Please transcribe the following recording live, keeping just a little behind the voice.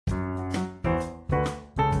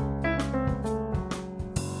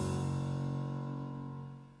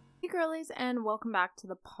girlies, and welcome back to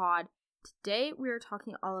the pod. Today we are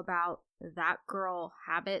talking all about that girl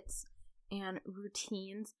habits and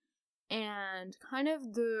routines and kind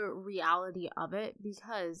of the reality of it,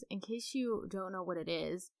 because in case you don't know what it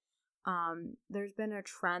is, there's been a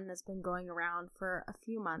trend that's been going around for a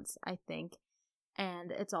few months, I think, and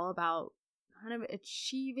it's all about kind of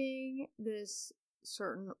achieving this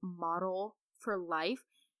certain model for life.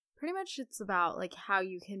 Pretty much it's about like how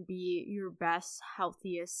you can be your best,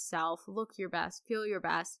 healthiest self, look your best, feel your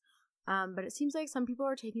best. But it seems like some people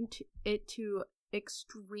are taking it to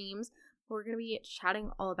extremes. We're going to be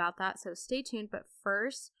chatting all about that, so stay tuned. But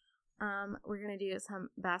first, we're going to do some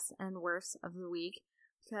best and worst of the week,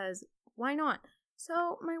 because why not?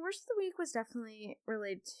 So my worst of the week was definitely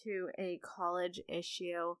related to a college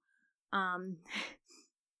issue. I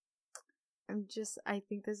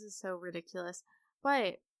think this is so ridiculous,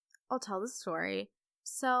 but I'll tell the story.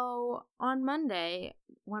 So on Monday,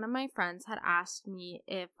 one of my friends had asked me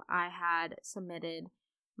if I had submitted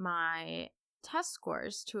my test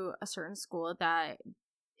scores to a certain school that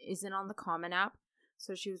isn't on the Common App.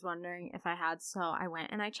 So she was wondering if I had, so I went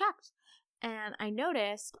and I checked. And I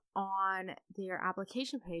noticed on their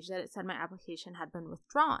application page that it said my application had been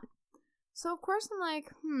withdrawn. So of course I'm like,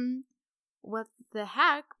 what the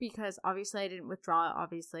heck? Because obviously I didn't withdraw it.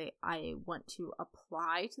 Obviously I want to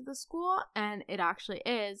apply to the school, and it actually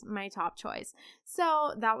is my top choice.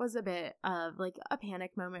 So that was a bit of like a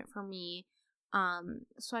panic moment for me.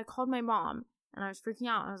 So I called my mom and I was freaking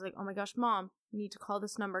out. I was like, oh my gosh, Mom, you need to call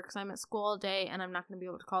this number because I'm at school all day and I'm not going to be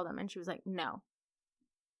able to call them. And she was like, no.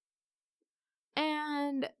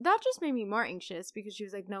 And that just made me more anxious, because she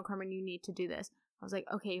was like, no, Carmen, you need to do this. I was like,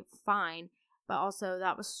 okay, fine. But also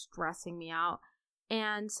that was stressing me out.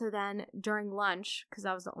 And so then during lunch, because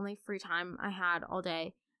that was the only free time I had all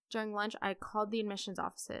day, during lunch I called the admissions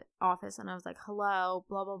office and I was like, hello,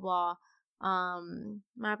 blah blah blah,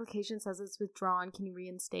 my application says it's withdrawn, can you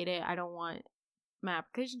reinstate it? I don't want my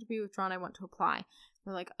application to be withdrawn, I want to apply.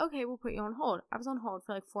 They're like, okay, we'll put you on hold. I was on hold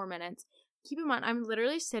for like 4 minutes. Keep in mind, I'm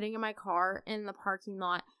literally sitting in my car in the parking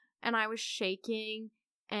lot and I was shaking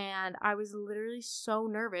and I was literally so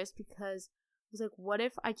nervous, because I was like, what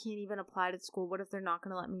if I can't even apply to school? What if they're not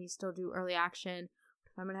going to let me still do early action?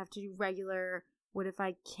 What if I'm going to have to do regular? What if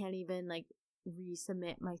I can't even like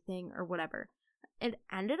resubmit my thing or whatever? It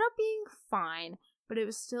ended up being fine, but it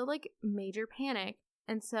was still like major panic.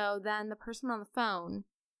 And so then the person on the phone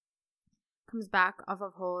comes back off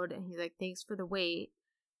of hold and he's like, thanks for the wait.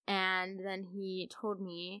 And then he told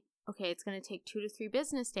me, okay, it's going to take 2 to 3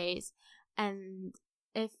 business days. And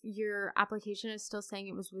if your application is still saying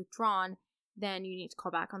it was withdrawn, then you need to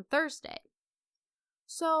call back on Thursday.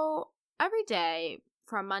 So every day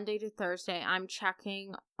from Monday to Thursday, I'm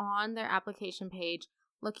checking on their application page,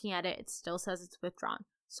 looking at it. It still says it's withdrawn.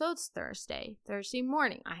 So it's Thursday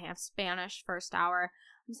morning. I have Spanish first hour.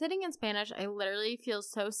 I'm sitting in Spanish. I literally feel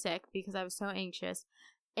so sick because I was so anxious.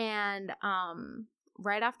 And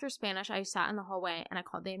right after Spanish, I sat in the hallway and I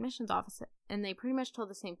called the admissions office, and they pretty much told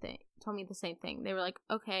me the same thing. They were like,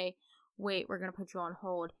 okay, wait, we're going to put you on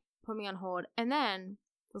hold. Put me on hold. And then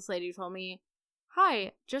this lady told me,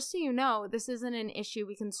 hi, just so you know, this isn't an issue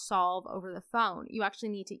we can solve over the phone. You actually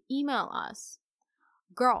need to email us.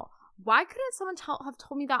 Girl, why couldn't someone have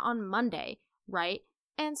told me that on Monday, right?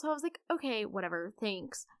 And so I was like, okay, whatever,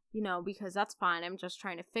 thanks, because that's fine. I'm just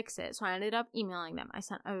trying to fix it. So I ended up emailing them. I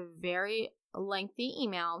sent a very lengthy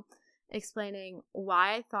email explaining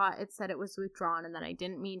why I thought it said it was withdrawn and that I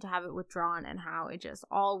didn't mean to have it withdrawn, and how it just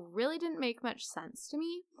all really didn't make much sense to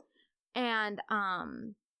me. And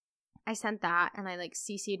I sent that, and I like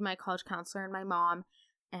CC'd my college counselor and my mom,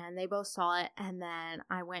 and they both saw it. And then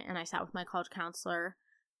I went and I sat with my college counselor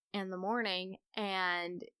in the morning,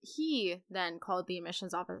 and he then called the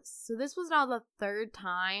admissions office. So this was now the 3rd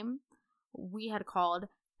time we had called,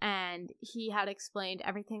 and he had explained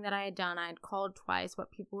everything that I had done. I had called twice,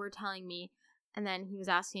 what people were telling me, and then he was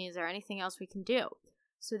asking, is there anything else we can do?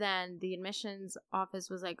 So then the admissions office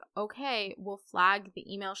was like, okay, we'll flag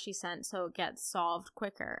the email she sent so it gets solved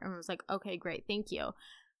quicker. And I was like, okay, great, thank you.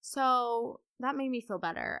 So that made me feel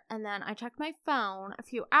better. And then I checked my phone a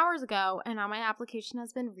few hours ago, and now my application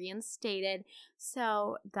has been reinstated.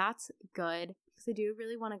 So that's good, because I do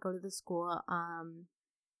really want to go to the school.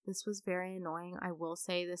 This was very annoying, I will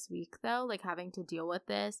say, this week though, like having to deal with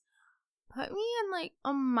this put me in like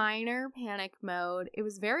a minor panic mode. It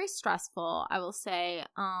was very stressful, I will say.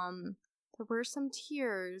 There were some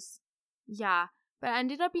tears. Yeah, but it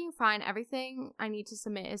ended up being fine. Everything I need to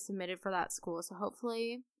submit is submitted for that school, so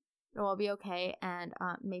hopefully it'll all be okay, and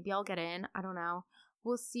maybe I'll get in. I don't know.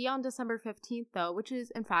 We'll see on December 15th, though, which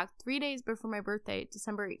is, in fact, 3 days before my birthday,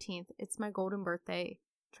 December 18th. It's my golden birthday,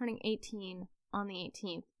 turning 18 on the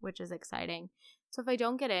 18th, which is exciting. So if I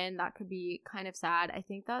don't get in, that could be kind of sad. I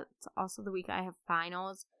think that's also the week I have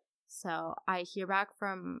finals. So I hear back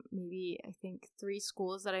from maybe, I think, 3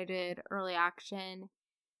 schools that I did early action.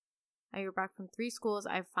 I hear back from 3 schools.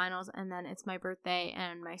 I have finals, and then it's my birthday,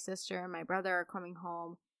 and my sister and my brother are coming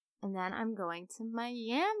home. And then I'm going to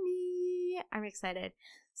Miami. I'm excited.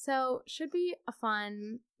 So should be a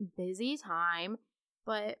fun, busy time.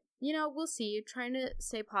 But, we'll see. Trying to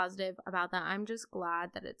stay positive about that. I'm just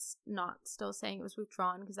glad that it's not still saying it was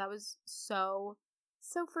withdrawn, because that was so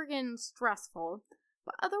friggin' stressful.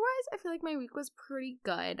 But otherwise, I feel like my week was pretty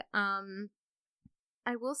good.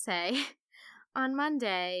 I will say, on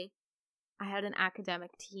Monday, I had an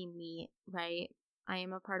academic team meet, right? I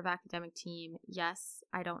am a part of academic team. Yes,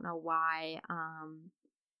 I don't know why.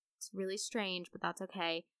 It's really strange, but that's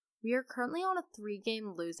okay. We are currently on a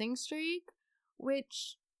 3-game losing streak,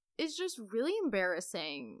 which is just really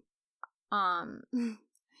embarrassing.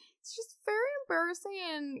 It's just very embarrassing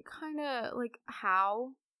and kind of like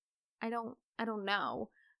how I don't know.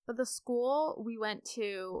 But the school we went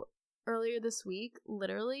to earlier this week,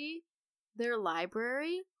 literally, their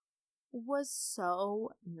library was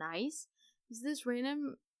so nice. It was this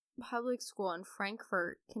random public school in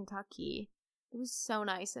Frankfort, Kentucky. It was so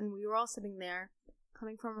nice, and we were all sitting there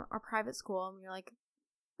coming from our private school, and we were like,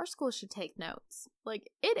 our school should take notes.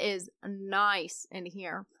 Like, it is nice in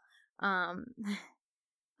here.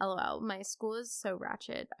 LOL, my school is so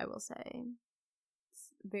ratchet, I will say.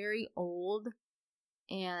 It's very old,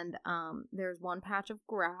 and there's one patch of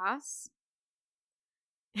grass.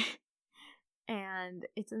 And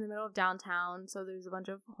it's in the middle of downtown, so there's a bunch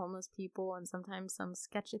of homeless people and sometimes some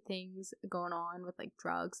sketchy things going on with, like,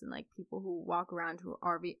 drugs and, like, people who walk around who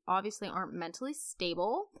obviously aren't mentally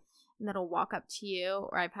stable and that'll walk up to you.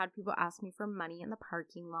 Or I've had people ask me for money in the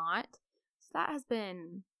parking lot. So that's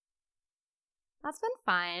been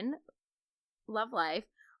fun. Love life.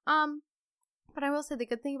 But I will say the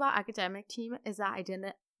good thing about academic team is that I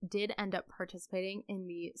did end up participating in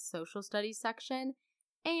the social studies section.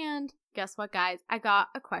 And guess what, guys? I got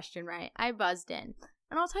a question right. I buzzed in.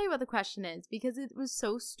 And I'll tell you what the question is, because it was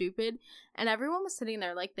so stupid and everyone was sitting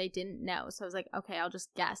there like they didn't know. So I was like, okay, I'll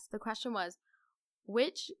just guess. The question was,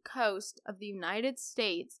 which coast of the United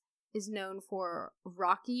States is known for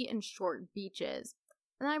rocky and short beaches?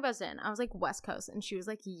 And I buzzed in. I was like, West Coast. And she was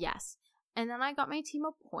like, yes. And then I got my team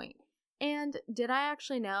a point. And did I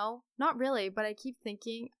actually know? Not really, but I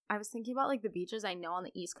was thinking about, like, the beaches I know on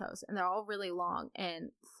the East Coast, and they're all really long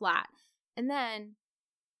and flat. And then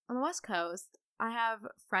on the West Coast, I have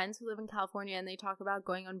friends who live in California, and they talk about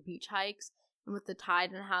going on beach hikes and with the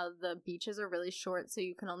tide and how the beaches are really short, so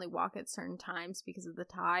you can only walk at certain times because of the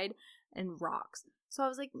tide and rocks. So I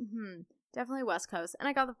was like, definitely West Coast. And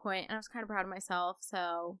I got the point, and I was kind of proud of myself,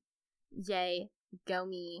 so yay, go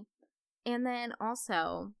me. And then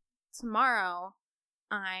also, tomorrow,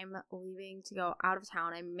 I'm leaving to go out of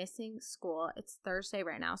town. I'm missing school. It's Thursday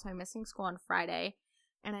right now, so I'm missing school on Friday.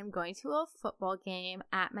 And I'm going to a football game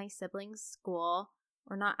at my siblings' school.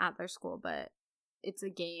 Or not at their school, but it's a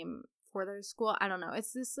game for their school. I don't know.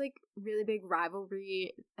 It's this, like, really big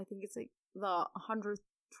rivalry. I think it's, like, the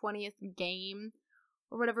 120th game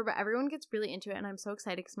or whatever. But everyone gets really into it, and I'm so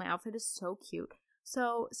excited because my outfit is so cute.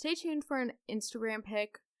 So stay tuned for an Instagram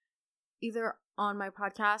pic, either on my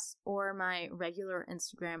podcast or my regular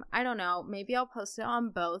Instagram. I don't know. Maybe I'll post it on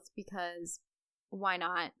both because why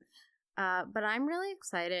not? But I'm really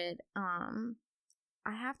excited. I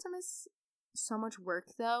have to miss so much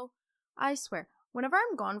work though. I swear, whenever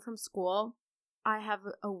I'm gone from school, I have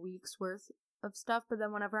a week's worth of stuff, but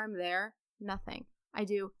then whenever I'm there, nothing. I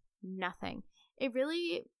do nothing. It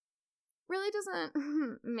really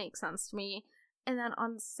doesn't make sense to me. And then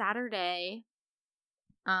on Saturday,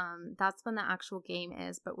 that's when the actual game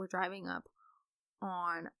is, but we're driving up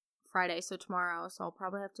on Friday, so tomorrow, so I'll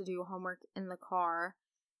probably have to do homework in the car.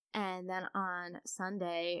 And then on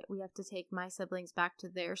Sunday, we have to take my siblings back to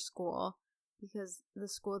their school because the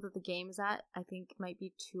school that the game is at, I think, might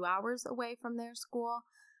be 2 hours away from their school.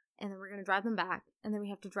 And then we're going to drive them back. And then we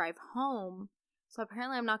have to drive home. So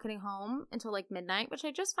apparently I'm not getting home until like midnight, which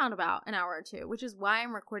I just found about an hour or two, which is why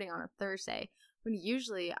I'm recording on a Thursday, when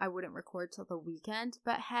usually I wouldn't record till the weekend.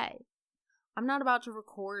 But hey, I'm not about to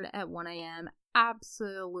record at 1 a.m.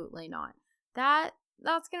 Absolutely not.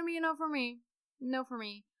 That's going to be a no for me. No for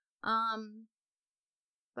me.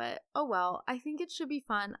 But oh well, I think it should be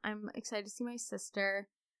fun. I'm excited to see my sister,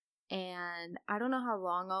 and I don't know how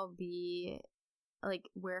long I'll be, like,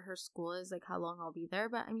 where her school is, like how long I'll be there,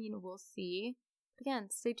 but I mean, we'll see. Again,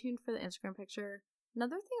 stay tuned for the Instagram picture.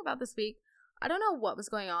 Another thing about this week, I don't know what was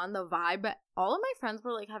going on, the vibe, but all of my friends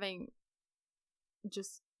were like having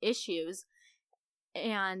just issues.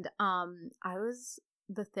 And I was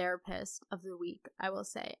the therapist of the week, I will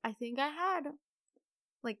say. I think I had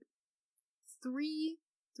like three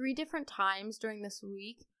different times during this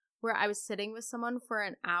week where I was sitting with someone for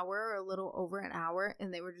an hour or a little over an hour,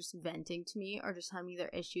 and they were just venting to me or just telling me their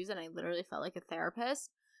issues, and I literally felt like a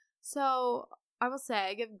therapist. So I will say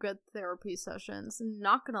I give good therapy sessions,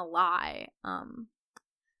 not gonna lie.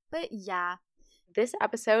 But yeah. This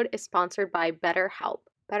episode is sponsored by BetterHelp.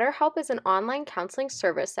 BetterHelp is an online counseling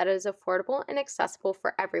service that is affordable and accessible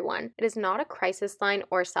for everyone. It is not a crisis line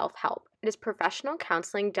or self-help. It is professional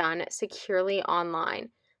counseling done securely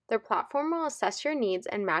online. Their platform will assess your needs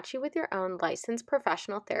and match you with your own licensed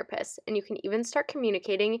professional therapist, and you can even start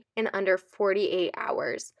communicating in under 48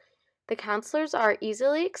 hours. The counselors are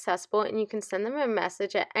easily accessible, and you can send them a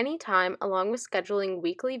message at any time, along with scheduling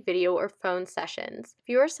weekly video or phone sessions. If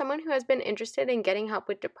you are someone who has been interested in getting help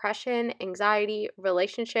with depression, anxiety,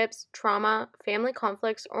 relationships, trauma, family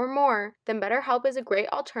conflicts, or more, then BetterHelp is a great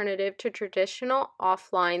alternative to traditional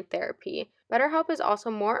offline therapy. BetterHelp is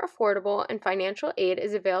also more affordable, and financial aid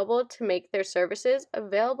is available to make their services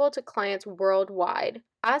available to clients worldwide.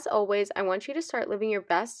 As always, I want you to start living your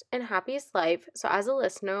best and happiest life, so as a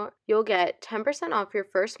listener, you'll get 10% off your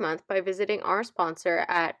first month by visiting our sponsor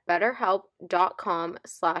at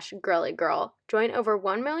betterhelp.com/girlygirl. Join over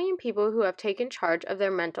 1 million people who have taken charge of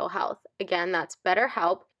their mental health. Again, that's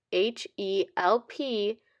BetterHelp,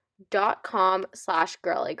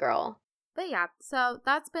 HELP.com/girlygirl. But yeah, so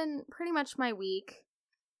that's been pretty much my week.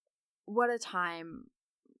 What a time.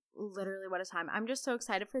 Literally, what a time. I'm just so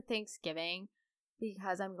excited for Thanksgiving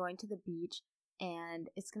because I'm going to the beach and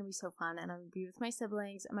it's going to be so fun. And I'm going to be with my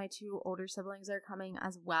siblings, and my 2 older siblings are coming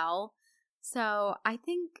as well. So I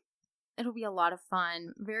think it'll be a lot of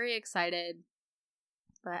fun. Very excited.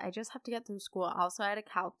 But I just have to get through school. Also, I had a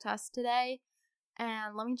calc test today.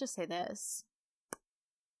 And let me just say this.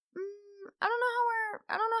 I don't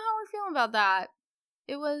know how we're feeling about that.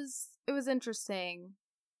 It was interesting.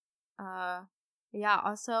 Yeah,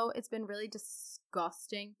 also it's been really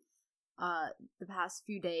disgusting the past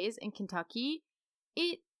few days in Kentucky.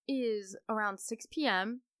 It is around 6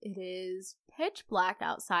 p.m. It is pitch black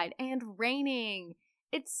outside and raining.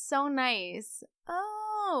 It's so nice.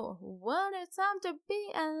 Oh, what a time to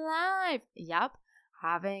be alive. Yep,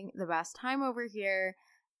 having the best time over here.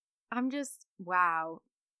 I'm just, wow.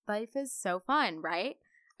 Life is so fun, right?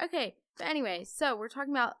 Okay, but anyway, so we're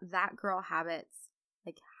talking about that girl habits,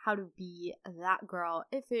 like how to be that girl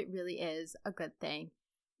if it really is a good thing.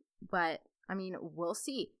 But, I mean, we'll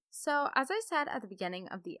see. So, as I said at the beginning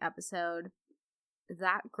of the episode,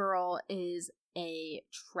 that girl is a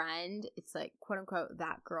trend. It's like, quote unquote,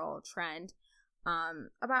 that girl trend.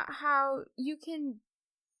 About how you can,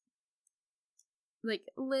 like,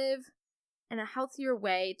 live in a healthier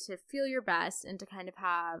way to feel your best and to kind of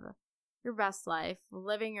have your best life,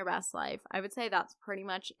 living your best life. I would say that's pretty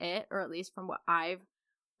much it, or at least from what I've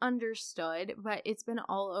understood, but it's been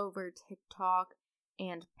all over TikTok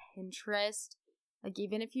and Pinterest. Like,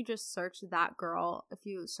 even if you just search that girl, if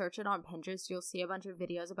you search it on Pinterest, you'll see a bunch of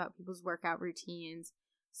videos about people's workout routines,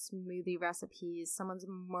 smoothie recipes, someone's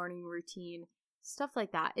morning routine, stuff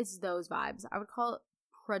like that. It's those vibes. I would call it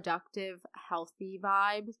productive, healthy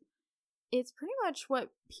vibes. It's pretty much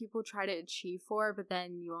what people try to achieve for, but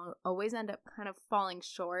then you always end up kind of falling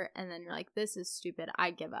short, and then you're like, this is stupid,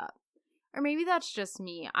 I give up. Or maybe that's just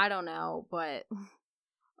me, I don't know, but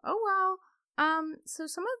oh well. So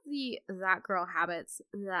some of the that girl habits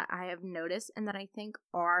that I have noticed and that I think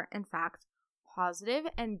are, in fact, positive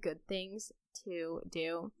and good things to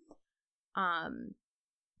do.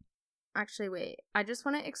 Actually, wait, I just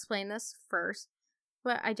want to explain this first.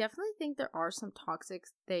 But I definitely think there are some toxic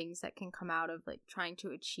things that can come out of like trying to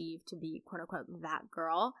achieve to be quote unquote that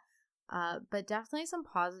girl. But definitely some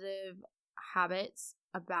positive habits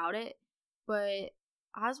about it. But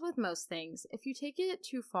as with most things, if you take it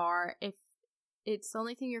too far, if it's the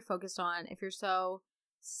only thing you're focused on, if you're so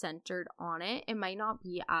centered on it, it might not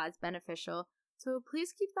be as beneficial. So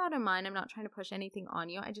please keep that in mind. I'm not trying to push anything on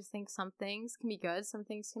you. I just think some things can be good. Some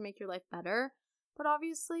things can make your life better. But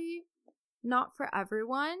obviously, not for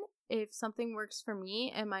everyone. If something works for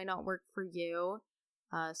me, it might not work for you.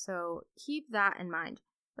 So keep that in mind.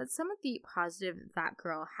 But some of the positive that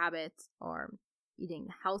girl habits are eating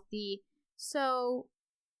healthy. So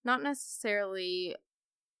not necessarily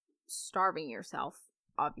starving yourself,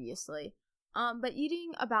 obviously. But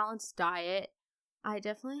eating a balanced diet. I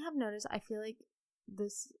definitely have noticed, I feel like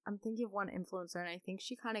this, I'm thinking of one influencer, and I think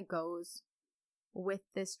she kind of goes with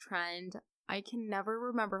this trend. I can never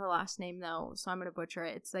remember her last name though, so I'm gonna butcher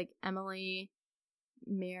it. It's like Emily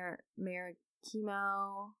Mariaco.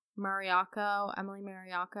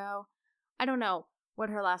 I don't know what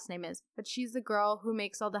her last name is, but she's the girl who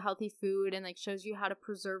makes all the healthy food and like shows you how to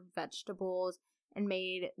preserve vegetables and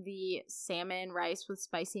made the salmon rice with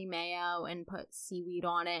spicy mayo and put seaweed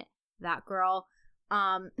on it. That girl.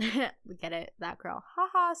 We get it, that girl.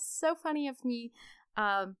 Haha, so funny of me.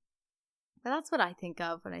 But that's what I think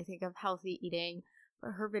of when I think of healthy eating.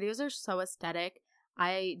 But her videos are so aesthetic.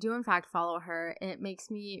 I do in fact follow her. It makes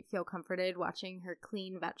me feel comforted watching her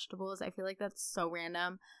clean vegetables. I feel like that's so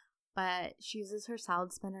random. But she uses her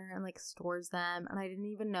salad spinner and like stores them. And I didn't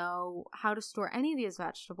even know how to store any of these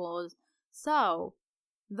vegetables. So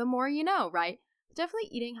the more you know, right? Definitely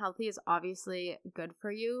eating healthy is obviously good for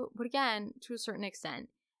you. But again, to a certain extent,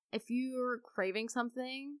 if you're craving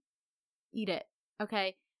something, eat it.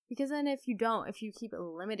 Okay? Because then if you keep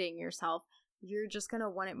limiting yourself, you're just going to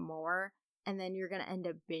want it more. And then you're going to end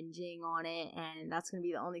up binging on it. And that's going to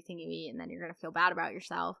be the only thing you eat. And then you're going to feel bad about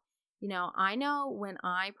yourself. You know, I know when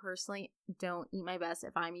I personally don't eat my best,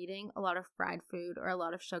 if I'm eating a lot of fried food or a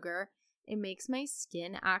lot of sugar, it makes my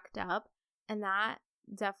skin act up. And that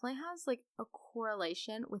definitely has like a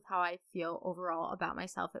correlation with how I feel overall about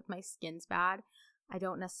myself. If my skin's bad, I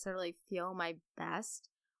don't necessarily feel my best,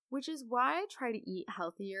 which is why I try to eat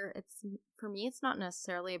healthier. For me, it's not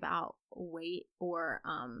necessarily about weight or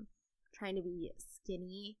trying to be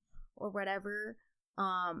skinny or whatever.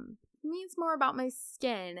 For me, it's more about my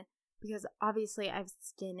skin, because obviously I have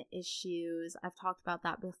skin issues. I've talked about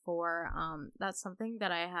that before. That's something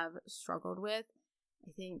that I have struggled with,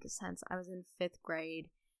 I think, since I was in 5th grade.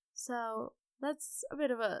 So that's a bit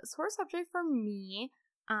of a sore subject for me.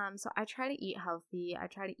 So I try to eat healthy. I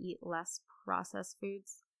try to eat less processed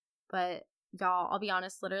foods. But y'all, I'll be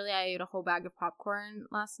honest, literally I ate a whole bag of popcorn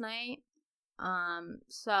last night.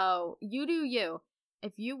 So you do you.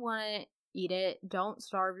 If you want to eat it, don't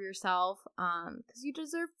starve yourself, because you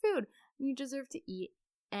deserve food. You deserve to eat.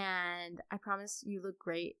 And I promise you look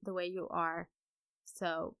great the way you are.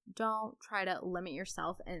 So don't try to limit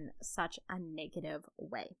yourself in such a negative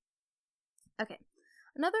way. Okay.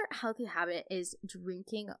 Another healthy habit is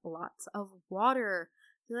drinking lots of water.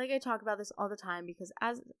 I feel like I talk about this all the time because,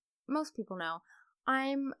 as most people know,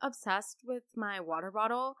 I'm obsessed with my water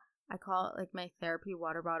bottle. I call it like my therapy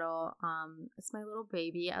water bottle. It's my little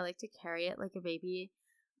baby. I like to carry it like a baby,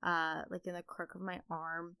 like in the crook of my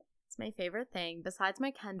arm. It's my favorite thing. Besides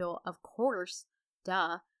my Kindle, of course,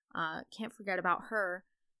 duh. Can't forget about her.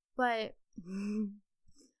 But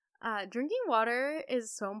drinking water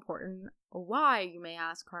is so important. Why, you may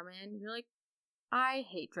ask, Carmen? You're like, I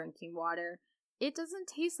hate drinking water. It doesn't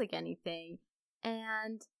taste like anything,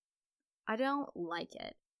 and I don't like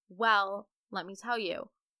it. Well, let me tell you,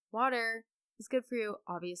 water is good for you,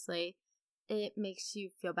 obviously. It makes you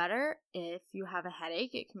feel better. If you have a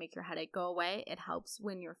headache, it can make your headache go away. It helps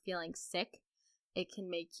when you're feeling sick. It can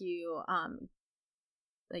make you,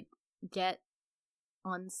 like, get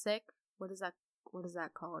unsick. What is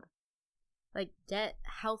that called? Like, get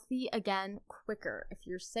healthy again quicker. If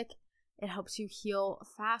you're sick, it helps you heal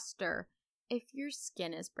faster. If your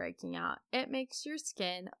skin is breaking out, it makes your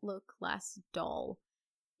skin look less dull.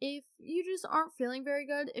 If you just aren't feeling very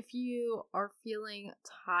good, if you are feeling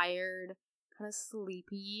tired, kind of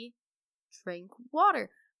sleepy, drink water.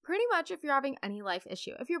 Pretty much if you're having any life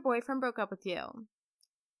issue. If your boyfriend broke up with you,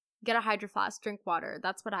 get a Hydro Flask, drink water.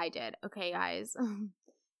 That's what I did. Okay, guys.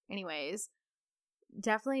 Anyways,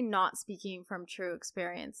 definitely not speaking from true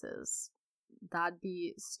experiences. That'd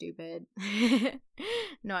be stupid.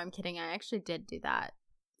 No, I'm kidding. I actually did do that.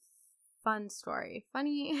 Fun story.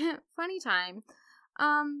 Funny time.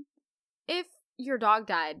 If your dog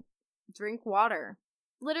died, drink water.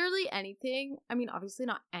 Literally anything. I mean, obviously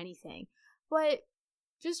not anything, but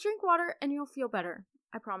just drink water and you'll feel better.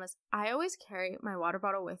 I promise. I always carry my water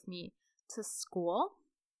bottle with me to school.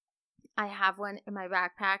 I have one in my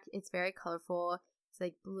backpack. It's very colorful. It's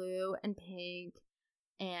like blue and pink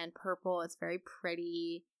and purple. It's very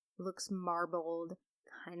pretty. It looks marbled.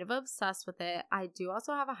 Kind of obsessed with it. I do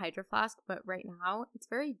also have a Hydro Flask, but right now it's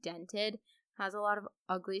very dented. Has a lot of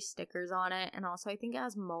ugly stickers on it, and also I think it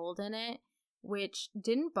has mold in it, which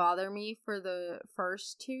didn't bother me for the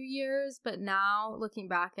first 2 years, but now looking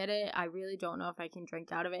back at it, I really don't know if I can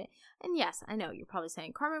drink out of it. And yes, I know you're probably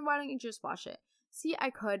saying, Carmen, why don't you just wash it? See,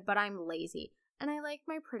 I could, but I'm lazy, and I like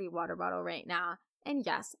my pretty water bottle right now. And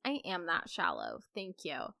yes, I am that shallow. Thank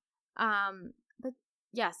you. But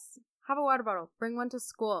yes, have a water bottle. Bring one to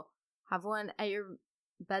school. Have one at your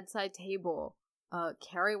bedside table.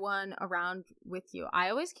 carry one around with you. I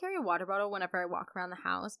always carry a water bottle whenever I walk around the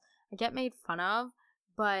house. I get made fun of,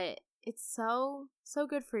 but it's so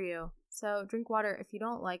good for you. So drink water. If you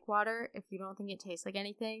don't like water, if you don't think it tastes like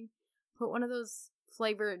anything, put one of those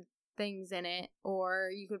flavored things in it, or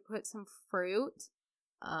you could put some fruit,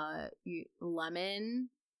 lemon.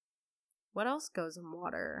 What else goes in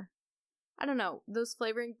water? I don't know. Those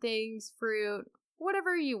flavoring things, fruit,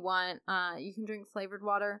 whatever you want. You can drink flavored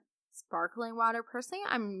water, sparkling water. Personally,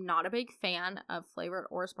 I'm not a big fan of flavored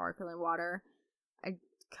or sparkling water. I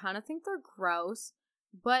kind of think they're gross.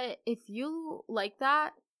 But if you like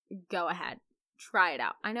that, go ahead. Try it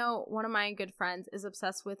out. I know one of my good friends is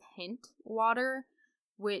obsessed with Hint water,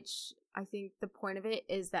 which I think the point of it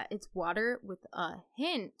is that it's water with a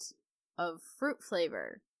hint of fruit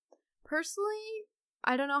flavor. Personally,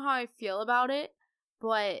 I don't know how I feel about it,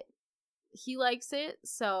 but he likes it,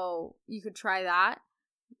 so you could try that.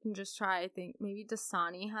 You can just try, I think, maybe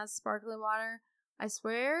Dasani has sparkling water. I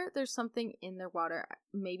swear there's something in their water,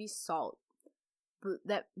 maybe salt,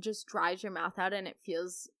 that just dries your mouth out and it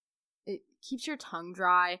keeps your tongue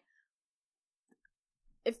dry.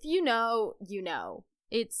 If you know, you know.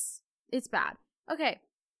 It's bad. Okay.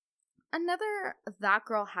 Another that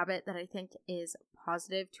girl habit that I think is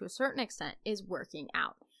positive to a certain extent is working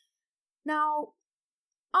out. Now,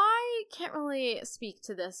 I can't really speak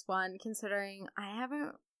to this one considering I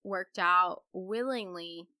haven't worked out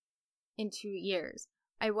willingly in 2 years.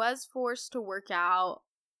 I was forced to work out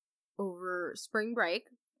over spring break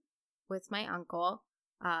with my uncle.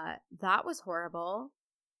 That was horrible.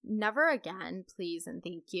 Never again, please and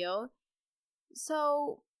thank you.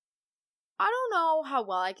 So, I don't know how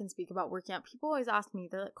well I can speak about working out. People always ask me,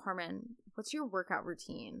 they're like, Carmen, what's your workout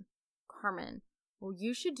routine? Carmen, well,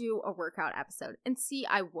 you should do a workout episode. And see,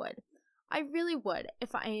 I would. I really would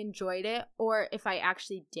if I enjoyed it or if I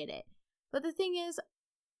actually did it. But the thing is,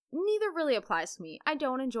 neither really applies to me. I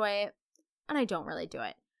don't enjoy it and I don't really do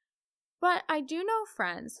it. But I do know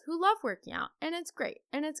friends who love working out and it's great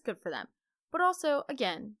and it's good for them. But also,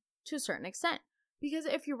 again, to a certain extent. Because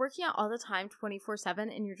if you're working out all the time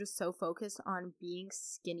 24/7 and you're just so focused on being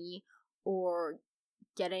skinny or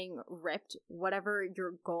getting ripped, whatever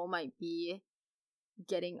your goal might be,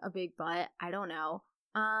 getting a big butt, I don't know.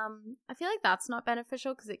 I feel like that's not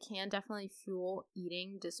beneficial because it can definitely fuel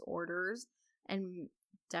eating disorders and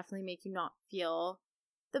definitely make you not feel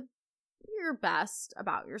your best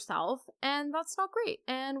about yourself. And that's not great.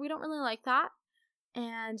 And we don't really like that.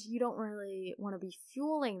 And you don't really want to be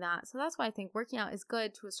fueling that. So that's why I think working out is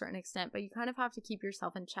good to a certain extent, but you kind of have to keep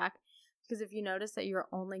yourself in check because if you notice that you're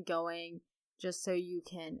only going just so you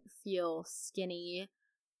can feel skinny,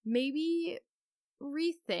 maybe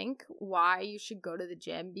rethink why you should go to the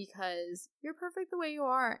gym because you're perfect the way you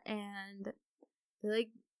are. And I feel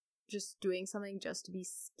like just doing something just to be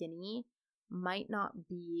skinny might not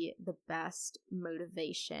be the best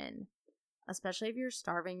motivation. Especially if you're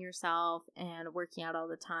starving yourself and working out all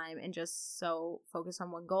the time and just so focused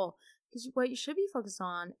on one goal. Because what you should be focused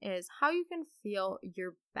on is how you can feel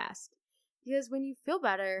your best. Because when you feel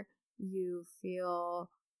better, you feel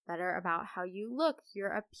better about how you look, your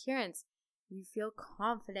appearance. You feel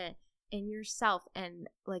confident in yourself and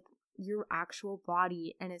like your actual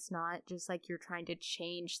body. And it's not just like you're trying to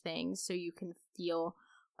change things so you can feel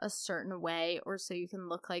a certain way or so you can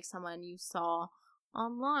look like someone you saw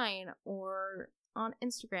online or on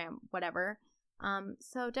Instagram, whatever.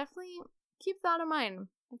 So definitely keep that in mind.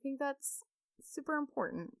 I think that's super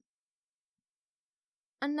important.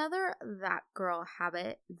 Another that girl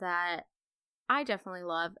habit that I definitely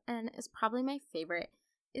love and is probably my favorite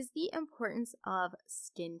is the importance of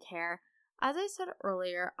skincare. As I said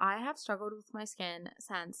earlier, I have struggled with my skin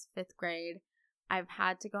since 5th grade. I've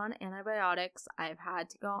had to go on antibiotics. I've had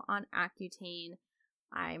to go on Accutane.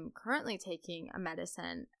 I'm currently taking a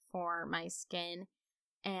medicine for my skin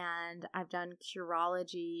and I've done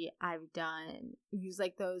Curology. I've used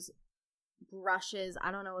like those brushes.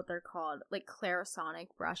 I don't know what they're called, like Clarisonic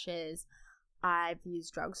brushes. I've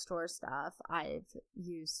used drugstore stuff. I've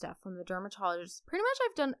used stuff from the dermatologist. Pretty much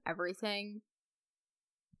I've done everything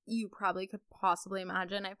you probably could possibly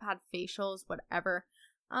imagine. I've had facials, whatever.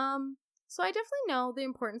 So I definitely know the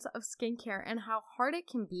importance of skincare and how hard it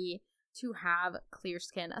can be to have clear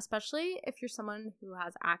skin, especially if you're someone who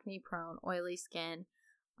has acne prone, oily skin.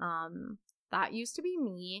 That used to be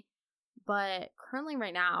me, but currently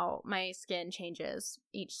right now my skin changes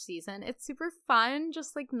each season. It's super fun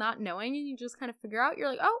just like not knowing and you just kind of figure out, you're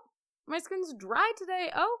like, oh, my skin's dry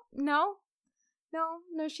today. Oh, no,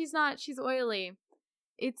 she's not. She's oily.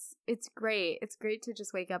 It's great. It's great to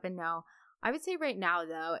just wake up and know. I would say right now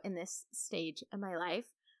though, in this stage of my life,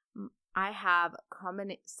 I have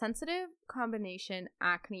sensitive combination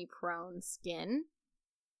acne prone skin.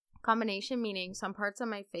 Combination meaning some parts of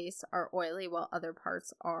my face are oily while other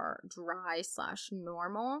parts are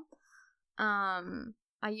dry/normal.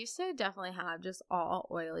 I used to definitely have just all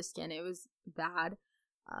oily skin. It was bad.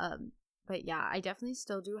 But yeah, I definitely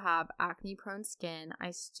still do have acne prone skin.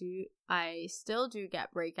 I still do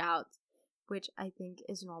get breakouts, which I think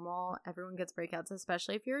is normal. Everyone gets breakouts,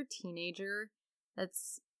 especially if you're a teenager.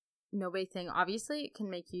 That's no big thing. Obviously, it can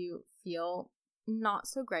make you feel not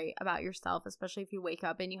so great about yourself, especially if you wake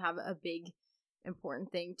up and you have a big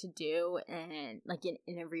important thing to do, and like an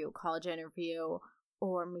interview, a college interview,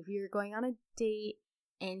 or maybe you're going on a date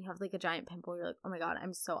and you have like a giant pimple. You're like, oh my god,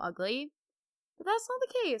 I'm so ugly. But that's not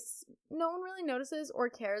the case. No one really notices or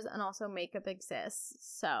cares, and also makeup exists.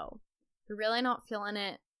 So if you're really not feeling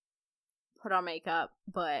it, put on makeup,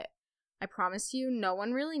 but I promise you, no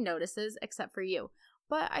one really notices except for you.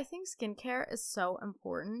 But I think skincare is so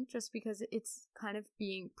important just because it's kind of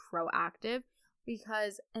being proactive.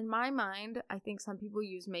 Because in my mind, I think some people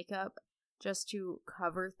use makeup just to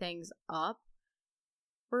cover things up.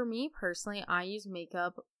 For me personally, I use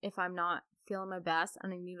makeup if I'm not feeling my best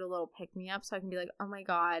and I need a little pick-me-up so I can be like, oh my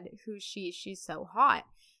god, who's she? She's so hot,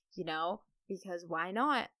 because why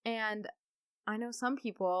not? And I know some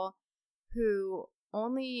people who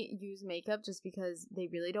only use makeup just because they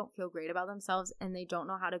really don't feel great about themselves and they don't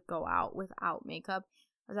know how to go out without makeup.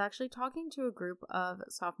 I was actually talking to a group of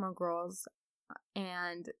sophomore girls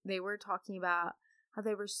and they were talking about how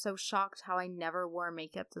they were so shocked how I never wore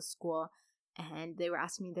makeup to school. And they were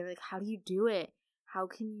asking me, they were like, how do you do it? How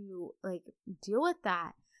can you deal with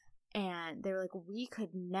that? And they were like,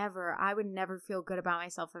 I would never feel good about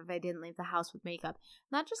myself if I didn't leave the house with makeup.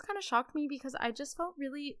 And that just kind of shocked me because I just felt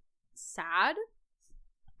really sad.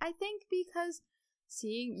 I think because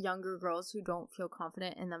seeing younger girls who don't feel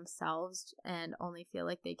confident in themselves and only feel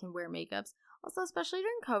like they can wear makeups, also especially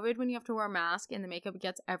during COVID when you have to wear a mask and the makeup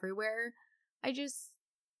gets everywhere, I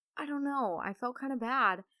don't know. I felt kind of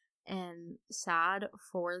bad and sad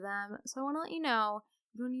for them. So I want to let you know,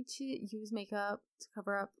 you don't need to use makeup to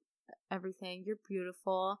cover up everything. You're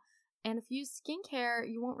beautiful. And if you use skincare,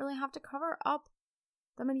 you won't really have to cover up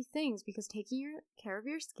that many things because taking care of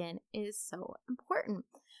your skin is so important.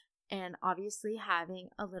 And obviously having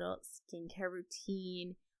a little skincare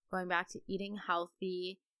routine, going back to eating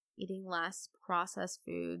healthy, eating less processed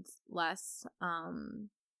foods, less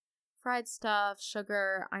fried stuff,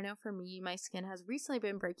 sugar. I know for me, my skin has recently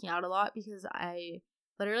been breaking out a lot because I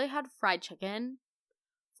literally had fried chicken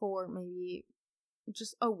for maybe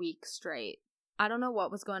just a week straight. I don't know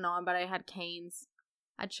what was going on, but I had Cane's,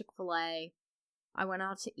 I had Chick-fil-A. I went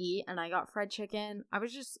out to eat and I got fried chicken. I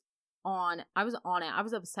was on it. I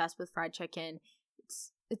was obsessed with fried chicken.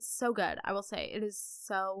 It's so good. I will say it is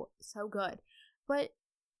so good. But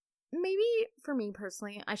maybe for me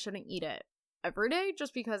personally, I shouldn't eat it every day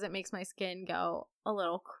just because it makes my skin go a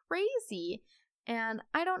little crazy. And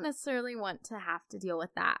I don't necessarily want to have to deal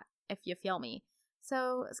with that, if you feel me.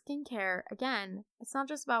 So skincare, again, it's not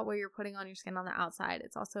just about what you're putting on your skin on the outside.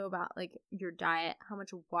 It's also about your diet, how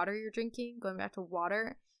much water you're drinking. Going back to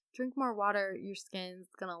water, drink more water, your skin's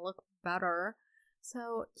gonna look better.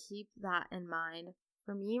 So keep that in mind.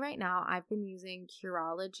 For me right now, I've been using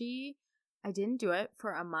Curology. I didn't do it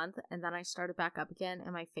for a month and then I started back up again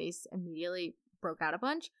and my face immediately broke out a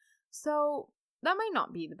bunch. So that might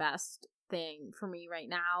not be the best thing for me right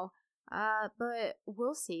now. But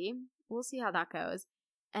we'll see. We'll see how that goes.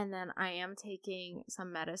 And then I am taking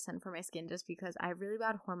some medicine for my skin just because I have really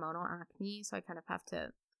bad hormonal acne, so I kind of have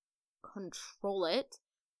to control it.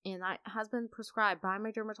 And that has been prescribed by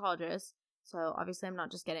my dermatologist. So obviously I'm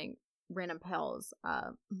not just getting random pills,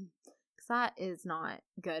 because that is not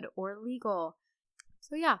good or legal.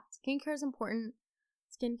 So yeah, skincare is important.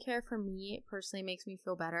 Skincare for me personally makes me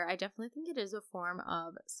feel better. I definitely think it is a form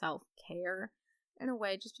of self-care in a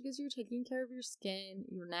way, just because you're taking care of your skin,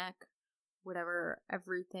 your neck, whatever,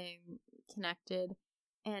 everything connected.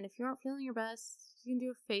 And if you aren't feeling your best, you can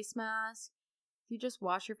do a face mask. If you just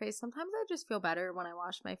wash your face, sometimes I just feel better when I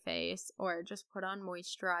wash my face, or just put on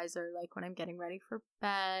moisturizer when I'm getting ready for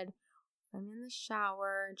bed. If I'm in the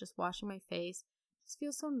shower, just washing my face. It just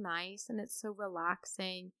feels so nice and it's so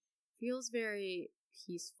relaxing. It feels very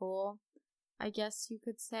peaceful, I guess you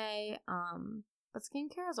could say. But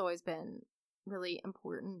skincare has always been really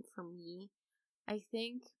important for me. I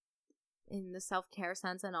think in the self-care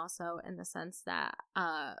sense and also in the sense that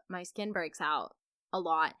my skin breaks out a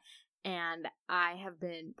lot and I have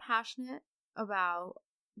been passionate about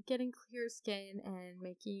getting clear skin and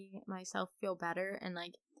making myself feel better and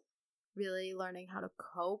really learning how to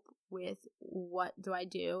cope with what do I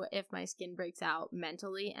do if my skin breaks out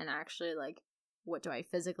mentally, and actually like what do I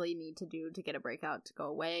physically need to do to get a breakout to go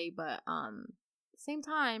away. But same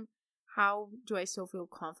time, how do I still feel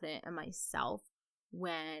confident in myself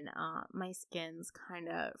when my skin's kind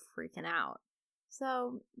of freaking out?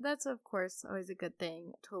 So that's of course always a good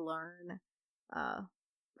thing to learn.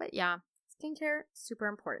 But yeah, skincare super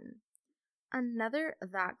important. Another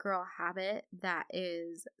that girl habit that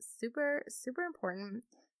is super, super important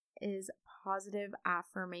is positive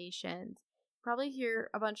affirmations. Probably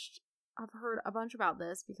I've heard a bunch about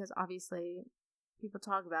this because obviously people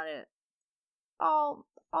talk about it all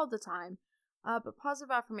the time. But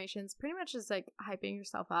positive affirmations pretty much is like hyping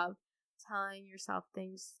yourself up, telling yourself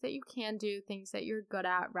things that you can do, things that you're good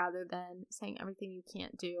at, rather than saying everything you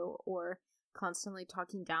can't do or constantly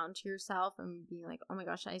talking down to yourself and being like, oh my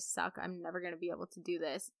gosh, I suck. I'm never going to be able to do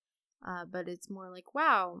this. But it's more like,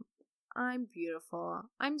 wow, I'm beautiful.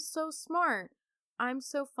 I'm so smart. I'm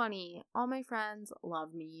so funny. All my friends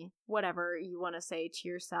love me. Whatever you want to say to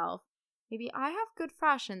yourself. Maybe I have good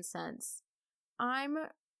fashion sense. I'm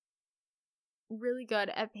really good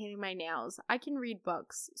at painting my nails. I can read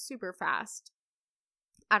books super fast.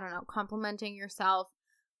 I don't know, complimenting yourself,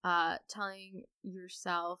 telling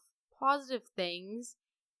yourself positive things.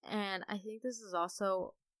 And I think this is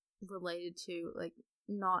also related to like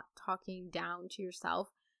not talking down to yourself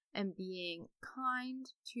and being kind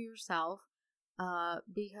to yourself.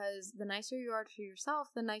 Because the nicer you are to yourself,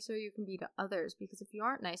 the nicer you can be to others. Because if you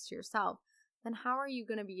aren't nice to yourself, then how are you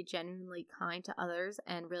going to be genuinely kind to others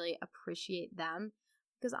and really appreciate them?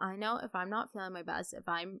 Because I know if I'm not feeling my best, if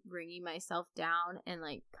I'm bringing myself down and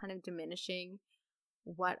like kind of diminishing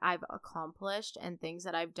what I've accomplished and things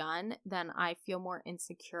that I've done, then I feel more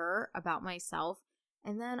insecure about myself.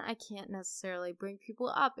 And then I can't necessarily bring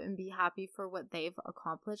people up and be happy for what they've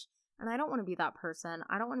accomplished. And I don't want to be that person.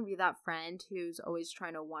 I don't want to be that friend who's always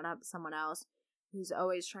trying to one up someone else, who's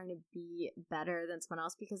always trying to be better than someone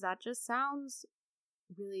else, because that just sounds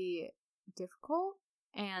really difficult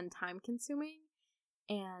and time consuming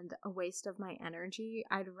and a waste of my energy.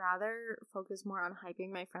 I'd rather focus more on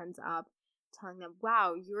hyping my friends up, telling them,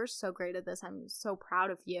 wow, you're so great at this. I'm so proud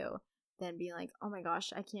of you, than being like, oh my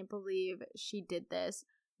gosh, I can't believe she did this.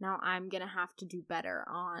 Now I'm going to have to do better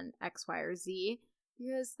on X, Y, or Z,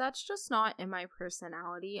 because that's just not in my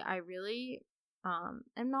personality. I really am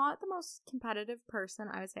not the most competitive person.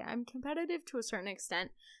 I would say I'm competitive to a certain extent,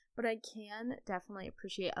 but I can definitely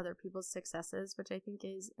appreciate other people's successes, which I think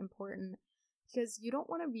is important, because you don't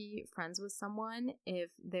want to be friends with someone if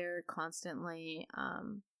they're constantly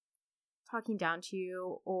talking down to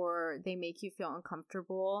you, or they make you feel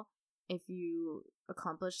uncomfortable if you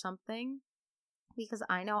accomplish something. Because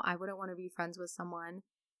I know I wouldn't want to be friends with someone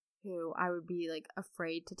who I would be like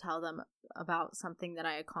afraid to tell them about something that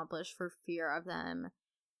I accomplished for fear of them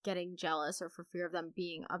getting jealous or for fear of them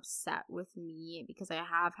being upset with me, because I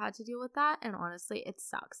have had to deal with that, and honestly it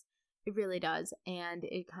sucks. It really does. And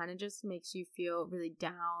it kind of just makes you feel really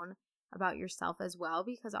down about yourself as well,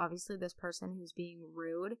 because obviously this person who's being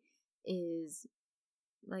rude is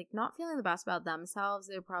like not feeling the best about themselves.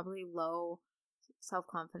 They're probably low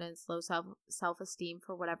self-confidence, low self-esteem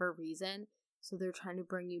for whatever reason. So they're trying to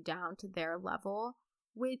bring you down to their level,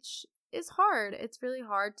 which is hard. It's really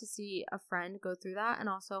hard to see a friend go through that, and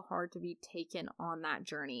also hard to be taken on that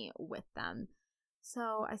journey with them.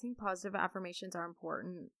 So I think positive affirmations are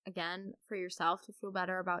important, again, for yourself, to feel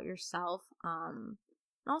better about yourself. And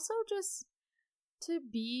also just to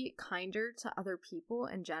be kinder to other people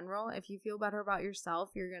in general. If you feel better about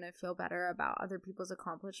yourself, you're going to feel better about other people's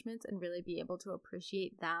accomplishments and really be able to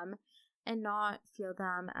appreciate them and not feel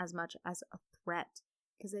them as much as a threat.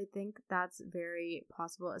 Because I think that's very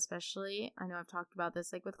possible, especially, I know I've talked about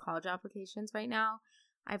this like with college applications right now.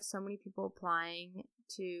 I have so many people applying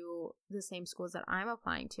to the same schools that I'm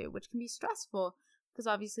applying to, which can be stressful because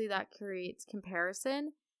obviously that creates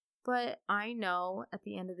comparison. But I know at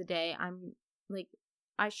the end of the day,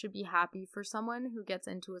 I should be happy for someone who gets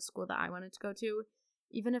into a school that I wanted to go to,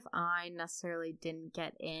 even if I necessarily didn't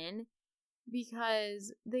get in,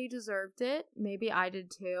 because they deserved it. Maybe I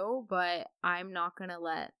did too, but I'm not going to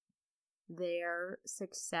let their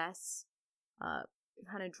success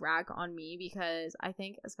kind of drag on me, because I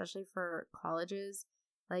think especially for colleges,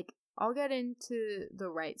 like I'll get into the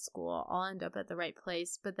right school, I'll end up at the right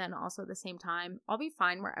place, but then also at the same time, I'll be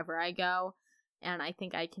fine wherever I go. And I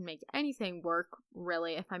think I can make anything work,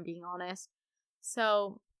 really, if I'm being honest.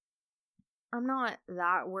 So I'm not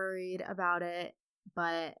that worried about it,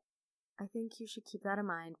 but I think you should keep that in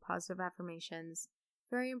mind. Positive affirmations,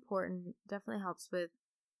 very important. Definitely helps with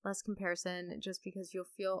less comparison, just because you'll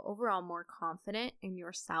feel overall more confident in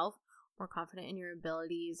yourself, more confident in your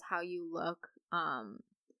abilities, how you look,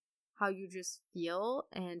 how you just feel,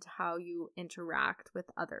 and how you interact with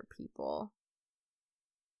other people.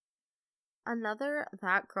 Another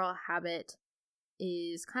that girl habit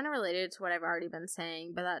is kind of related to what I've already been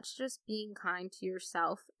saying, but that's just being kind to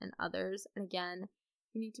yourself and others. And again,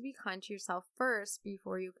 you need to be kind to yourself first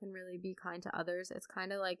before you can really be kind to others. It's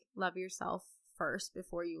kind of like love yourself first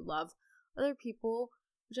before you love other people,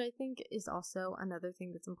 which I think is also another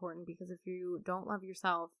thing that's important, because if you don't love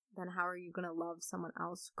yourself, then how are you going to love someone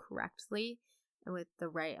else correctly and with the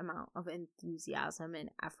right amount of enthusiasm and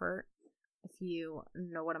effort, if you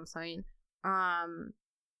know what I'm saying?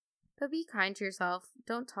 But be kind to yourself.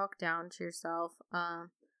 Don't talk down to yourself.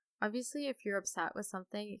 Obviously, if you're upset with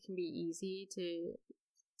something, it can be easy to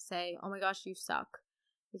say, oh my gosh, you suck.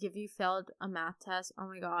 Like if you failed a math test, oh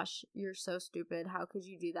my gosh, you're so stupid. How could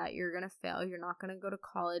you do that? You're going to fail. You're not going to go to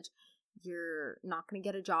college. You're not going to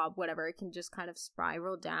get a job, whatever. It can just kind of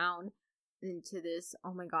spiral down into this,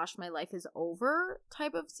 oh my gosh, my life is over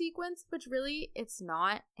type of sequence, which really it's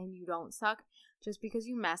not, and you don't suck. Just because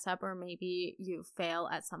you mess up or maybe you fail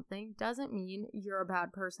at something doesn't mean you're a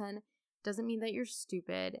bad person. Doesn't mean that you're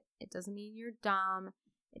stupid. It doesn't mean you're dumb.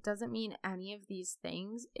 It doesn't mean any of these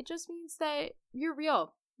things. It just means that you're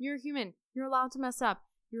real. You're human. You're allowed to mess up.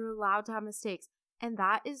 You're allowed to have mistakes. And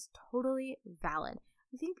that is totally valid.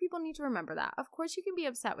 I think people need to remember that. Of course, you can be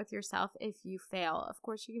upset with yourself if you fail. Of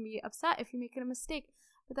course, you can be upset if you make a mistake.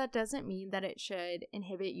 But that doesn't mean that it should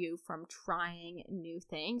inhibit you from trying new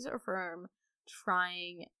things or from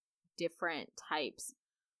trying different types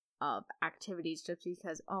of activities just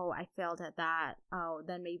because, oh, I failed at that. Oh,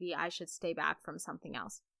 then maybe I should stay back from something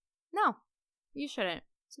else. No, you shouldn't.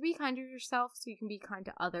 So be kind to yourself so you can be kind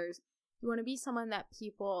to others. You want to be someone that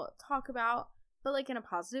people talk about, but like in a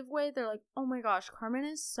positive way. They're like, oh my gosh, Carmen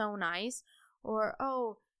is so nice. Or,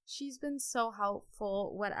 oh, she's been so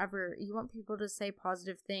helpful, whatever. You want people to say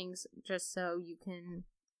positive things just so you can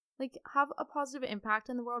like have a positive impact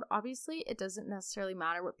in the world. Obviously, it doesn't necessarily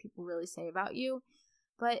matter what people really say about you.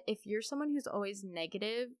 But if you're someone who's always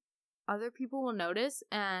negative, other people will notice,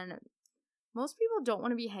 and most people don't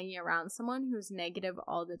want to be hanging around someone who's negative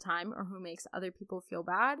all the time or who makes other people feel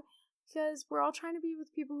bad, because we're all trying to be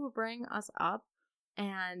with people who bring us up.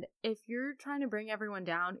 And if you're trying to bring everyone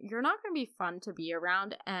down, you're not going to be fun to be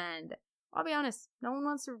around. And I'll be honest, no one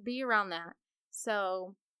wants to be around that.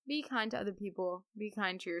 So be kind to other people. Be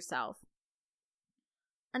kind to yourself.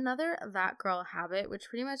 Another that girl habit, which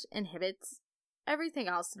pretty much inhibits everything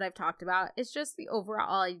else that I've talked about, is just the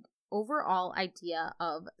overall idea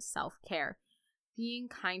of self-care. Being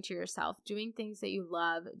kind to yourself, doing things that you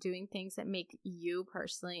love, doing things that make you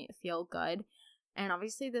personally feel good. And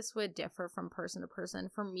obviously this would differ from person to person.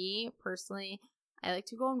 For me personally, I like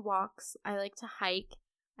to go on walks. I like to hike.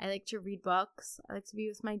 I like to read books. I like to be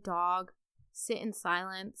with my dog, sit in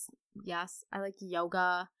silence. Yes, I like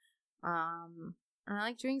yoga. And I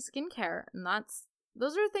like doing skincare. And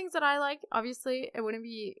those are things that I like. Obviously, it wouldn't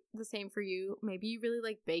be the same for you. Maybe you really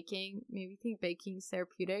like baking. Maybe you think baking's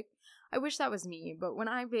therapeutic. I wish that was me. But when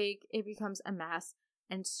I bake, it becomes a mess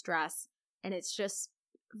and stress. And it's just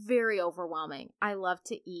very overwhelming. I love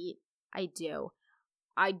to eat. I do.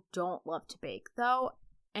 I don't love to bake, though.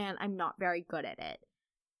 And I'm not very good at it.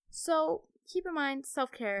 So keep in mind,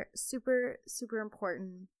 self-care, super, super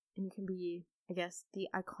important. And you can be, I guess, the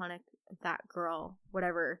iconic that girl,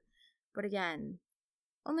 whatever. But again,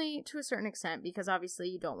 only to a certain extent, because obviously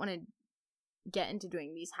you don't want to get into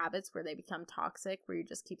doing these habits where they become toxic, where you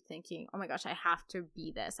just keep thinking, oh my gosh, I have to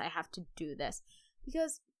be this, I have to do this,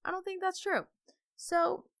 because I don't think that's true.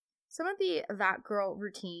 So some of the that girl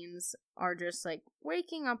routines are just like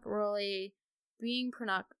waking up early, being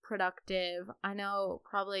productive. I know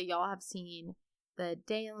probably y'all have seen the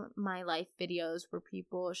day in my life videos where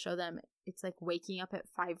people show them it's like waking up at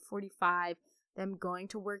 5:45, them going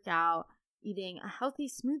to work out, eating a healthy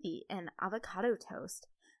smoothie and avocado toast,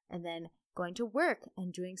 and then going to work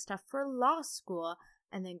and doing stuff for law school,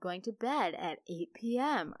 and then going to bed at 8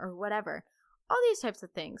 p.m. or whatever. All these types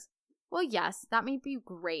of things. Well, yes, that may be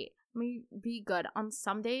great. May be good on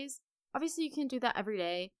some days. Obviously, you can't do that every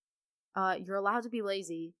day. You're allowed to be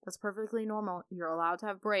lazy. That's perfectly normal. You're allowed to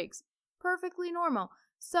have breaks. Perfectly normal.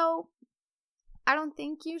 So, I don't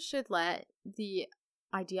think you should let the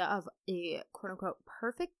idea of a quote-unquote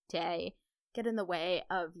perfect day get in the way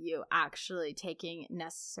of you actually taking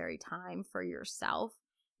necessary time for yourself,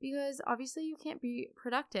 because obviously you can't be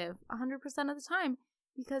productive 100% of the time,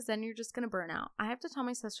 because then you're just going to burn out. I have to tell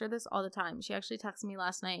my sister this all the time. She actually texted me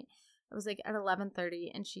last night It was like at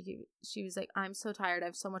 11:30, and she was like, I'm so tired. I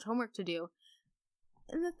have so much homework to do.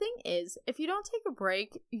 And the thing is, if you don't take a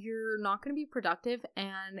break, you're not going to be productive,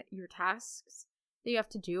 and your tasks that you have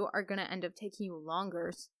to do are going to end up taking you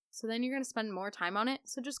longer. So then you're going to spend more time on it.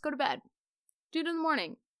 So just go to bed. Do it in the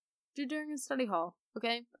morning. Do it during a study hall,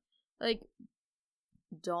 okay? Like,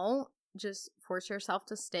 don't just force yourself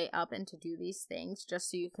to stay up and to do these things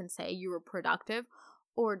just so you can say you were productive,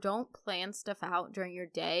 or don't plan stuff out during your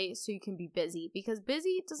day so you can be busy, because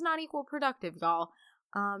busy does not equal productive, y'all.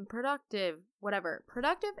 Productive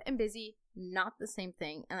and busy, not the same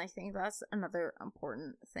thing, and I think that's another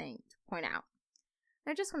important thing to point out.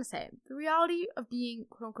 And I just want to say, the reality of being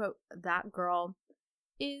quote-unquote that girl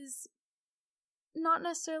is not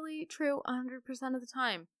necessarily true 100% of the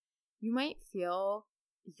time. You might feel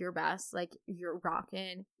your best, like you're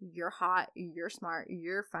rocking, you're hot, you're smart,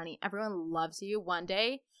 you're funny, everyone loves you one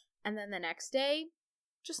day, and then the next day,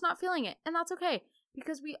 just not feeling it. And that's okay,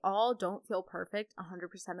 because we all don't feel perfect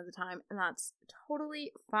 100% of the time, and that's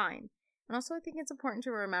totally fine. And also, I think it's important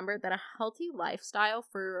to remember that a healthy lifestyle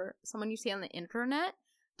for someone you see on the internet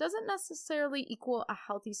doesn't necessarily equal a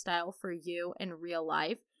healthy style for you in real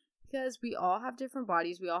life, because we all have different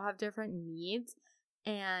bodies, we all have different needs,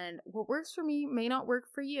 and what works for me may not work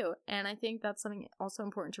for you. And I think that's something also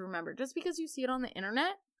important to remember. Just because you see it on the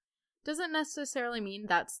internet doesn't necessarily mean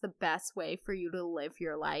that's the best way for you to live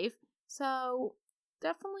your life. So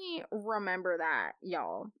definitely remember that,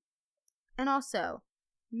 y'all. And also,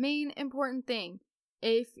 main important thing,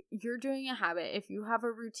 if you're doing a habit, if you have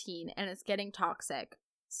a routine and it's getting toxic,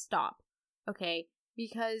 stop, okay?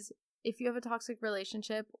 Because if you have a toxic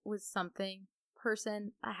relationship with something,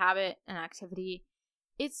 person, a habit, an activity,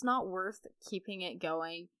 it's not worth keeping it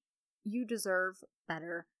going. You deserve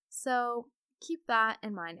better. So keep that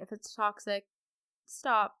in mind. If it's toxic,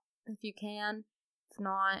 stop if you can. If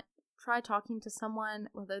not, try talking to someone,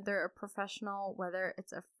 whether they're a professional, whether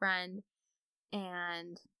it's a friend.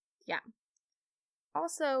 And yeah.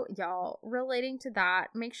 Also, y'all, relating to that,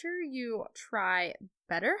 make sure you try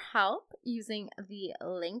BetterHelp using the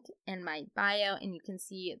link in my bio, and you can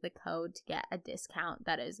see the code to get a discount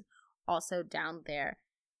that is also down there.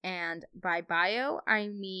 And by bio, I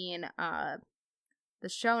mean the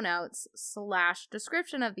show notes /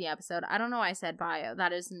 description of the episode. I don't know why I said bio.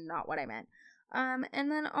 That is not what I meant. And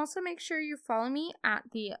then also make sure you follow me at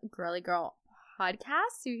the Girly Girl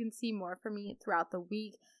Podcast so you can see more from me throughout the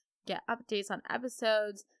week, get updates on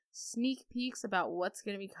episodes, sneak peeks about what's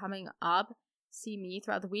going to be coming up, see me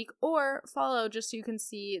throughout the week, or follow just so you can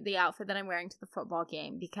see the outfit that I'm wearing to the football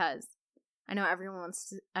game, because I know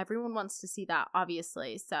everyone wants to see that,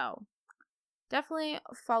 obviously. So definitely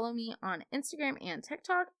follow me on Instagram and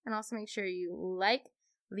TikTok, and also make sure you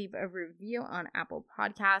leave a review on Apple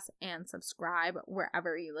Podcasts, and subscribe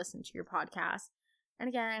wherever you listen to your podcast. And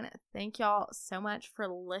again, thank y'all so much for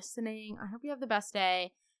listening. I hope you have the best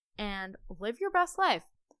day and live your best life,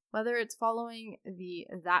 whether it's following the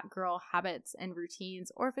that girl habits and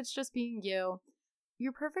routines, or if it's just being you.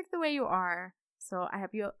 You're perfect the way you are. So I hope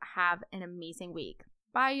you have an amazing week.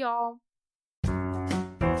 Bye, y'all.